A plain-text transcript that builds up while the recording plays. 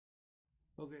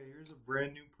Okay, here's a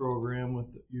brand new program with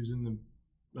using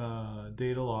the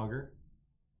data logger.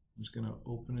 I'm just going to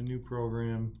open a new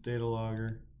program, data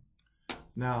logger.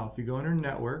 Now, if you go under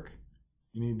network,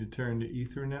 you need to turn to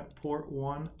Ethernet port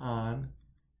 1 on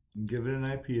and give it an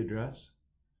IP address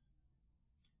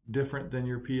different than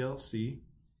your PLC.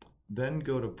 Then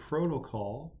go to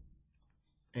protocol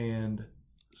and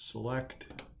select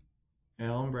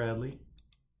Allen Bradley,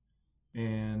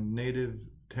 and native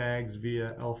tags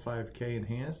via L5K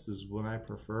enhanced is what I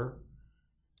prefer.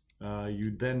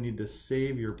 You then need to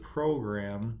save your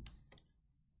program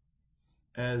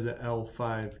as a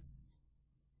L5.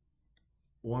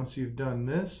 Once you've done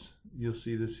this, you'll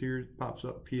see this here, it pops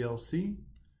up PLC,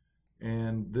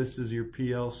 and this is your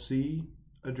PLC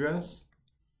address,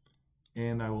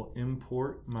 and I will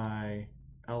import my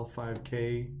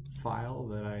L5K file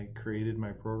that I created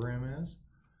my program as.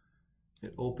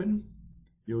 Hit open.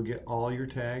 You'll get all your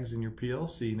tags in your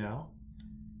PLC now.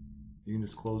 You can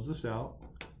just close this out.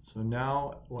 So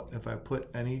now if I put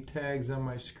any tags on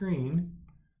my screen,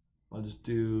 I'll just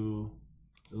do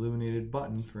illuminated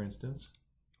button, for instance.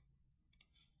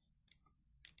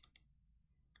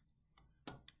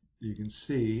 You can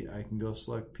see I can go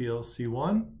select PLC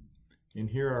 1, and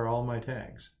here are all my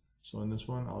tags. So in this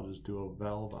one, I'll just do a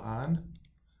valve on,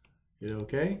 hit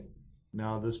OK.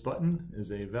 Now this button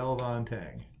is a valve on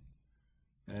tag.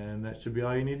 And that should be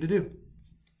all you need to do.